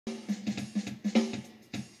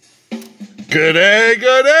Good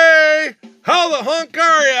day. How the hunk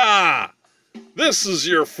are ya? This is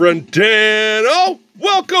your friend Dan. Oh,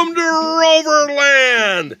 welcome to Rover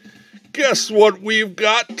Land. Guess what we've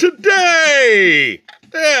got today?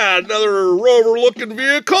 Yeah, another Rover-looking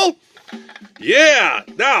vehicle. Yeah,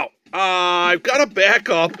 now, I've got to back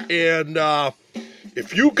up, and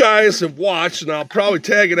if you guys have watched, and I'll probably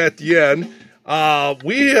tag it at the end,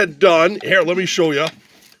 we had done, here, let me show you.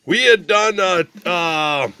 We had done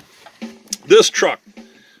this truck,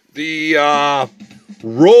 the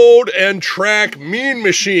Road and Track Mean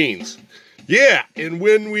Machines. Yeah, and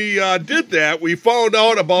when we did that, we found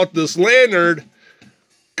out about this Lanard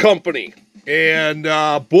company. And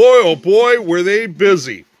boy, oh boy, were they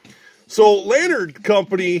busy. So Lanard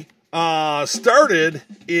company started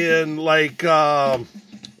in like,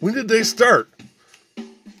 when did they start?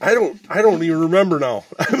 I don't even remember now.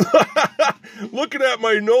 Looking at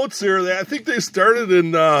my notes here, I think they started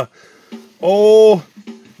in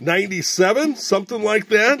 97, something like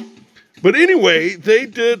that. But anyway, they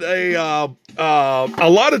did a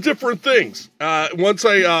lot of different things. Once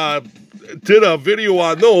I did a video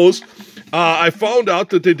on those, I found out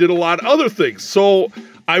that they did a lot of other things. So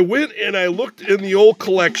I went and I looked in the old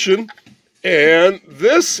collection, and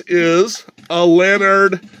this is a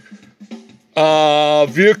Lanard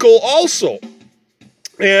vehicle also.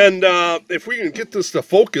 And if we can get this to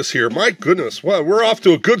focus here, my goodness, well, we're off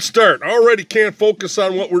to a good start. I already can't focus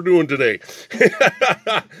on what we're doing today.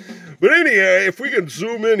 But anyway, if we can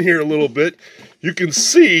zoom in here a little bit, you can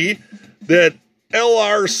see that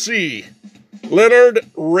LRC, Lanard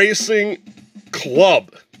Racing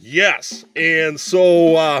Club. Yes. And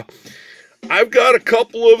so I've got a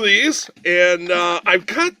couple of these, and I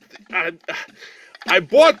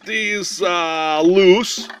bought these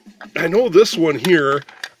loose. I know this one here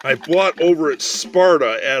I bought over at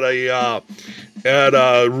Sparta at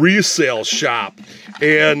a resale shop,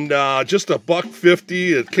 and just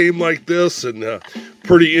 $1.50. It came like this, and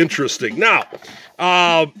pretty interesting. Now,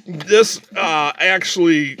 this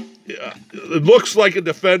actually it looks like a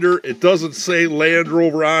Defender. It doesn't say Land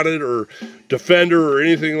Rover on it or Defender or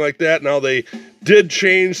anything like that. Now, they did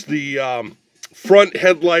change the front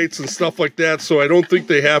headlights and stuff like that, so I don't think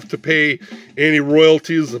they have to pay any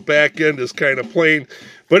royalties. The back end is kind of plain.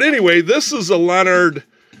 But anyway, this is a Lanard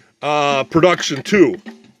production too.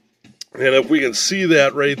 And if we can see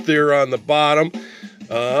that right there on the bottom,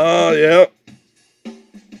 yeah.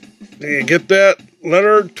 You get that?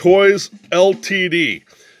 Lanard Toys Ltd.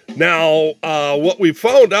 Now, what we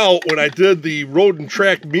found out when I did the Road and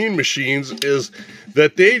Track Mean Machines is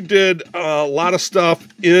that they did a lot of stuff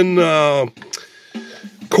in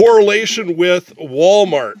correlation with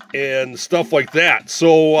Walmart and stuff like that.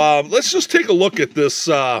 So let's just take a look at this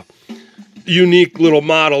unique little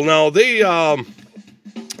model. Now, they,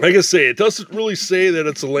 like I say, it doesn't really say that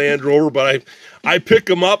it's a Land Rover, but I pick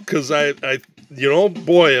them up because I you know,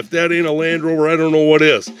 boy, if that ain't a Land Rover, I don't know what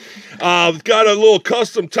is. Got a little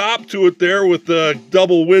custom top to it there with the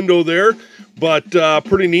double window there, but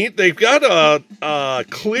pretty neat. They've got a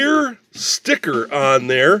clear sticker on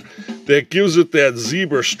there that gives it that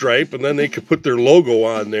zebra stripe, and then they could put their logo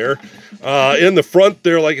on there. In the front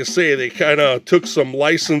there, like I say, they kind of took some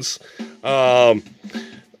license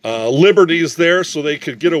liberties there so they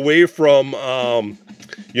could get away from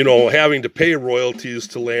you know, having to pay royalties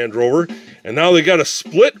to Land Rover. And now they got a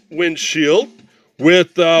split windshield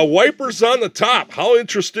with wipers on the top. How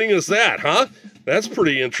interesting is that, huh? That's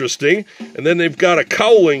pretty interesting. And then they've got a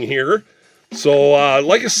cowling here. So,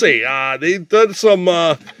 like I say, they did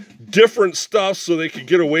some different stuff so they could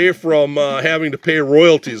get away from having to pay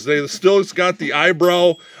royalties. They still got the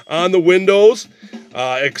eyebrow on the windows,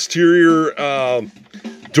 exterior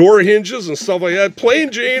door hinges and stuff like that.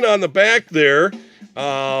 Plain Jane on the back there.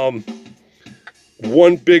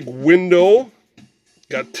 One big window.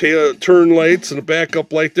 Got turn lights and a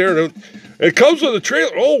backup light there. And it comes with a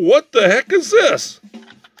trailer. Oh, what the heck is this?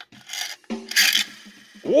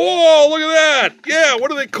 Whoa, look at that. Yeah,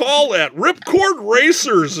 what do they call that? Ripcord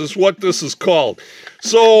Racers is what this is called.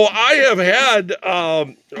 So I have had,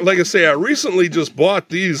 like I say, I recently just bought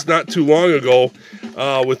these not too long ago,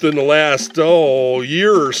 within the last,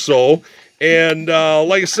 year or so. And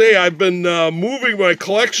like I say, I've been moving my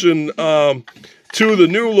collection to the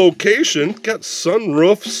new location. Got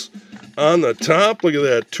sunroofs on the top. Look at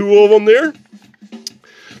that, 2 of them there.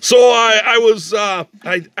 So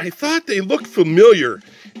I thought they looked familiar,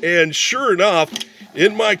 and sure enough,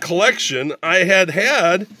 in my collection, I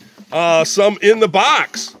had some in the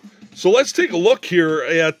box. So let's take a look here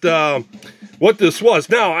at what this was.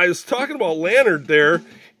 Now, I was talking about Lanard there,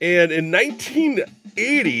 and in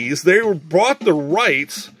 1980s, they bought the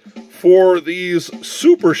rights for these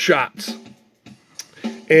super shots.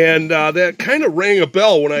 And that kind of rang a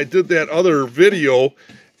bell when I did that other video.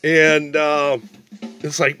 And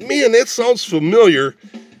it's like, man, that sounds familiar.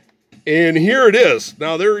 And here it is.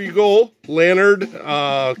 Now, there you go,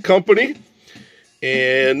 Lanard company.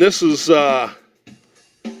 And this is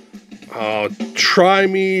Try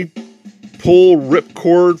Me Pull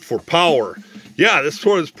Ripcord for Power. Yeah, this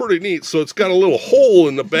one is pretty neat. So it's got a little hole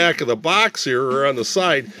in the back of the box here, or on the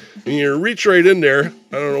side. And you reach right in there.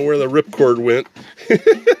 I don't know where the ripcord went.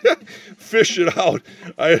 Fish it out.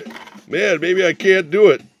 Man, maybe I can't do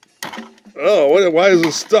it. Oh, why is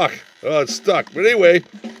it stuck? Oh, it's stuck. But anyway,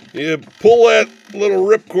 you pull that little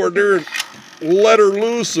ripcord there and let her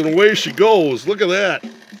loose, and away she goes. Look at that.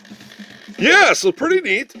 Yeah, so pretty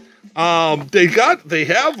neat. They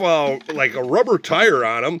have like a rubber tire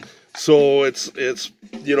on them, so it's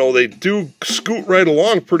you know, they do scoot right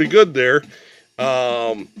along pretty good there.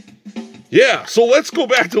 Yeah, so let's go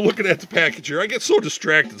back to looking at the package here. I get so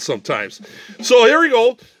distracted sometimes. So here we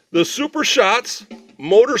go, the Super Shots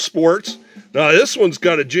Motorsports. Now this one's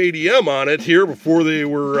got a JDM on it here before they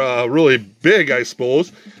were really big, I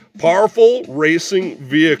suppose. Powerful Racing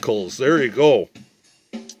Vehicles. There you go.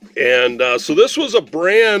 And so this was a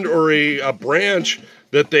brand, or a branch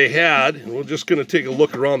that they had. And we're just going to take a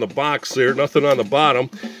look around the box there. Nothing on the bottom.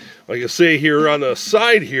 Like I say, here on the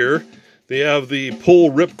side here, they have the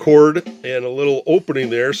pull ripcord and a little opening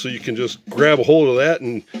there, so you can just grab a hold of that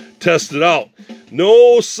and test it out.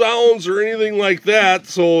 No sounds or anything like that,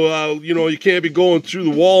 so you know, you can't be going through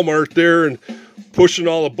the Walmart there and pushing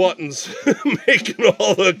all the buttons, making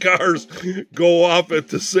all the cars go off at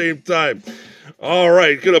the same time. All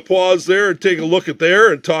right, gonna pause there and take a look at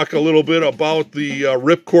there and talk a little bit about the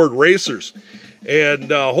ripcord racers. And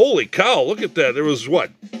holy cow, look at that. There was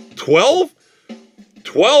what, 12?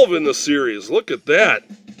 12 in the series. Look at that.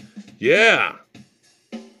 Yeah.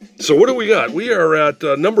 So what do we got? We are at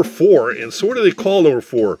number 4. And so what do they call number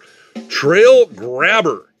 4? Trail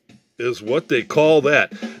Grabber is what they call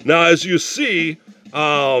that. Now, as you see,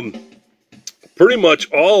 pretty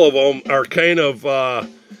much all of them are kind of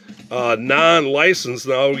non-licensed.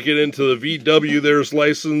 Now we get into the VW, there's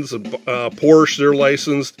licensed, and Porsche, they're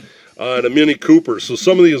licensed, and a Mini Cooper. So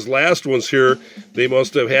some of these last ones here, they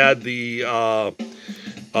must have had the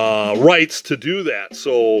rights to do that.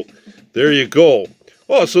 So there you go.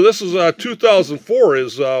 Oh, so this is 2004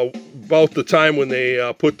 is about the time when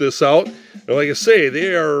they put this out. And like I say,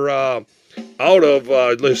 they are out of,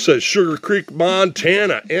 like I said, Sugar Creek,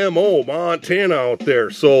 Montana, Montana out there.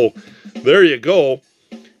 So there you go.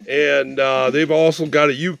 And they've also got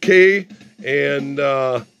a UK, and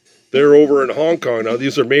they're over in Hong Kong. Now,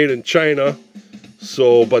 these are made in China,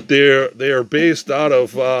 so but they are based out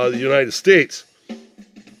of the United States.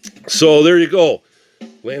 So there you go.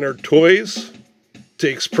 Lanard Toys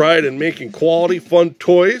takes pride in making quality, fun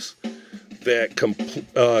toys that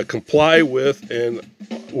comply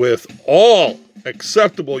with all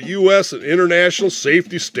acceptable U.S. and international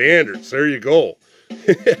safety standards. There you go.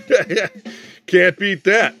 Can't beat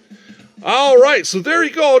that. All right, so there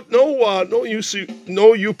you go. No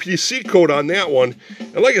UPC code on that one.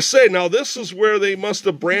 And like I say, now this is where they must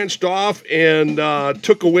have branched off and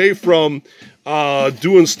took away from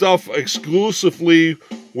doing stuff exclusively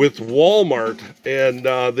with Walmart, and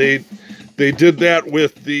they did that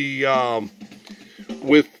with the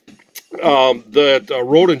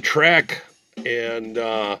Road and Track, and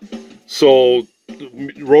so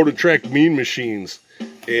Road and Track Mean Machines.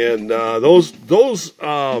 And those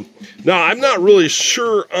now I'm not really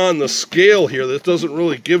sure on the scale here. That doesn't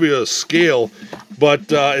really give you a scale, but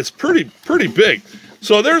it's pretty big.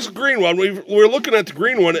 So there's a green one. We're looking at the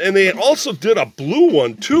green one, and they also did a blue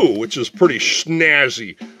one too, which is pretty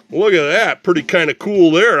snazzy. Look at that, pretty kind of cool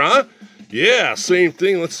there, huh? Yeah, same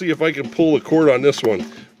thing. Let's see if I can pull the cord on this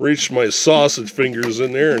one. Reach my sausage fingers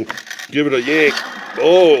in there and give it a yank.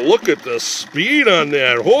 Oh, look at the speed on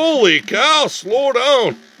that. Holy cow, slow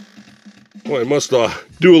down. Well, I must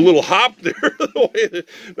do a little hop there.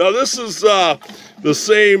 Now, this is the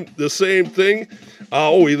same thing.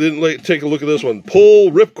 Oh, we didn't take a look at this one.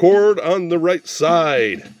 Pull ripcord on the right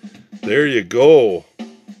side. There you go.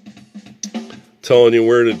 Telling you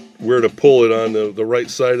where to pull it on the right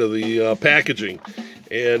side of the packaging.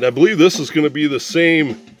 And I believe this is going to be the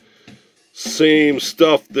same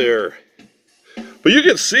stuff there. But you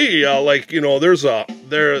can see, like, you know, there's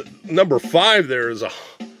number 5 there is a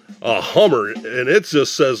Hummer, and it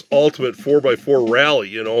just says Ultimate 4x4 Rally,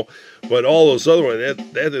 you know. But all those other ones,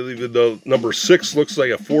 the number 6 looks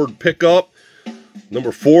like a Ford pickup.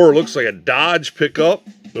 Number 4 looks like a Dodge pickup.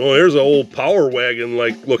 Oh, there's an old Power Wagon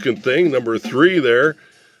like looking thing. Number 3 there.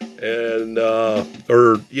 And,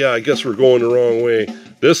 or yeah, I guess we're going the wrong way.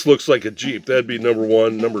 This looks like a Jeep. That'd be number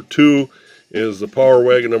 1. Number 2 is the Power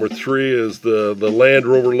Wagon. Number 3 is the Land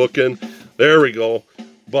Rover looking. There we go.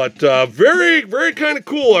 But very, very kind of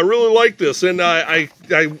cool. I really like this. And I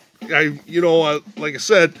you know, like I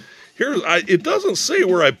said, it doesn't say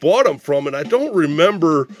where I bought them from, and I don't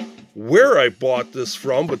remember where I bought this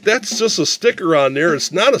from, but that's just a sticker on there.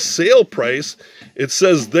 It's not a sale price. It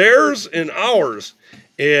says theirs and ours.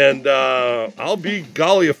 And I'll be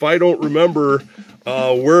golly if I don't remember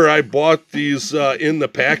where I bought these in the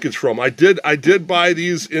package from. I did buy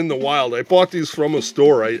these in the wild. I bought these from a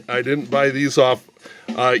store. I didn't buy these off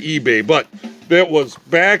eBay, but that was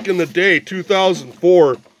back in the day.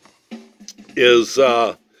 2004 is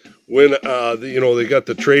when you know, they got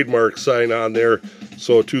the trademark sign on there.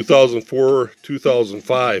 So 2004,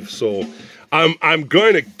 2005. So I'm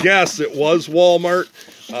going to guess it was Walmart.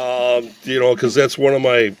 You know, because that's one of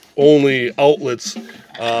my only outlets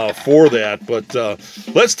for that. But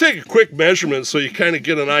let's take a quick measurement so you kind of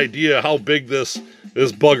get an idea how big this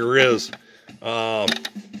bugger is.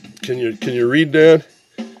 Can you read that?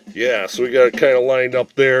 Yeah, so we got it kind of lined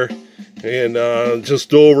up there, and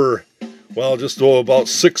just over about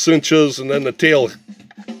 6 inches, and then the tail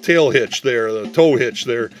hitch there, the tow hitch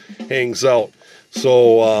there, hangs out.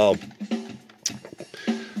 So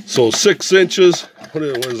 6 inches. What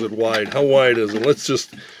is it wide? How wide is it?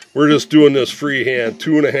 We're just doing this freehand.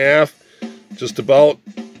 2.5, just about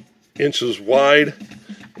inches wide,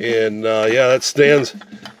 and yeah, that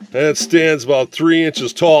stands about 3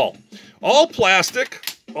 inches tall. All plastic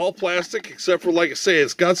except for, like I say,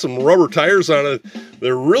 it's got some rubber tires on it.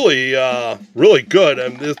 They're really really good. I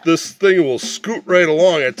mean, this thing will scoot right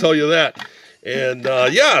along, I tell you that. And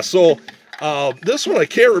yeah, so this one I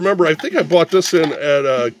can't remember. I think I bought this at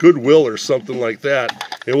a Goodwill or something like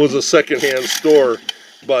that. It was a secondhand store.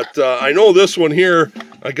 But I know this one here,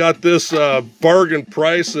 I got this bargain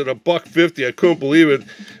price at $1.50. I couldn't believe it.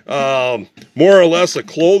 More or less a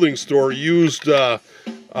clothing store, used, well,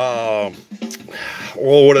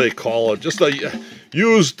 what do they call it? Just a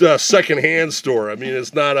used secondhand store. I mean,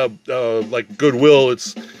 it's not a like Goodwill.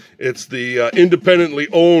 It's the independently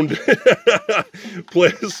owned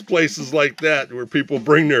places like that where people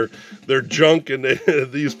bring their junk and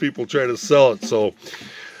these people try to sell it. So,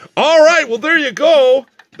 all right, well, there you go.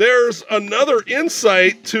 There's another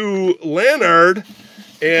insight to Lanard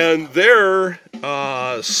and their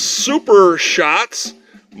Super Shots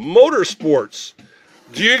Motorsports.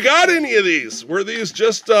 Do you got any of these? Were these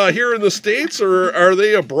just here in the States, or are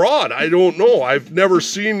they abroad? I don't know. I've never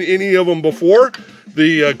seen any of them before.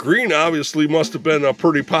 The green obviously must have been a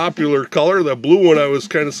pretty popular color. The blue one, I was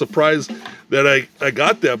kind of surprised that I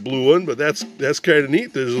got that blue one, but that's kind of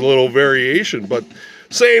neat. There's a little variation, but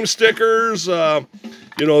same stickers.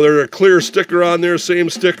 You know, there's a clear sticker on there, same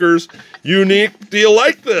stickers. Unique. Do you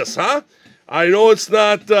like this, huh? I know it's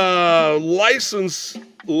not licensed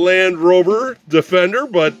Land Rover Defender,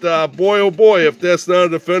 but boy, oh boy, if that's not a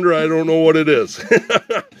Defender, I don't know what it is.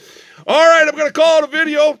 All right, I'm going to call it a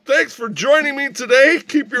video. Thanks for joining me today.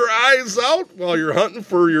 Keep your eyes out while you're hunting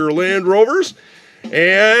for your Land Rovers.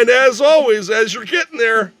 And as always, as you're getting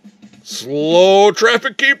there, slow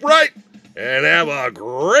traffic, keep right, and have a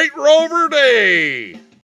great Rover day.